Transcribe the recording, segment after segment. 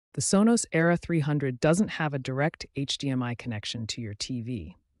The Sonos Era 300 doesn't have a direct HDMI connection to your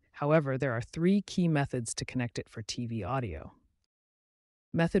TV. However, there are three key methods to connect it for TV audio.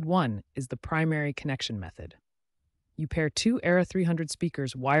 Method 1 is the primary connection method. You pair two Era 300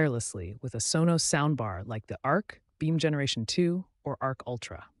 speakers wirelessly with a Sonos soundbar like the ARC, Beam Generation 2, or ARC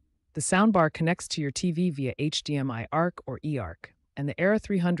Ultra. The soundbar connects to your TV via HDMI ARC or eARC, and the Era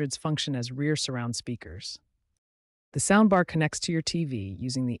 300s function as rear surround speakers. The soundbar connects to your TV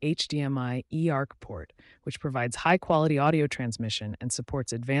using the HDMI eARC port, which provides high-quality audio transmission and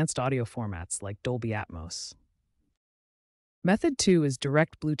supports advanced audio formats like Dolby Atmos. Method 2 is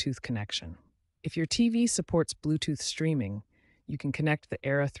direct Bluetooth connection. If your TV supports Bluetooth streaming, you can connect the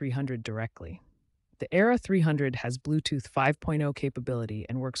Era 300 directly. The Era 300 has Bluetooth 5.0 capability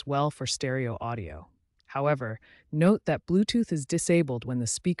and works well for stereo audio. However, note that Bluetooth is disabled when the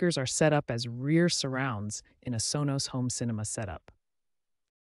speakers are set up as rear surrounds in a Sonos home cinema setup.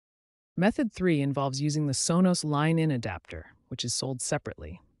 Method 3 involves using the Sonos line-in adapter, which is sold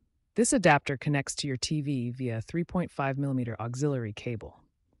separately. This adapter connects to your TV via a 3.5mm auxiliary cable.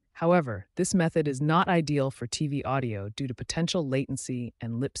 However, this method is not ideal for TV audio due to potential latency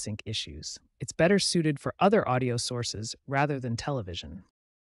and lip sync issues. It's better suited for other audio sources rather than television.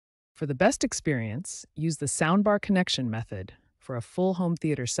 For the best experience, use the soundbar connection method for a full home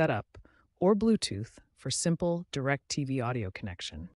theater setup or Bluetooth for simple direct TV audio connection.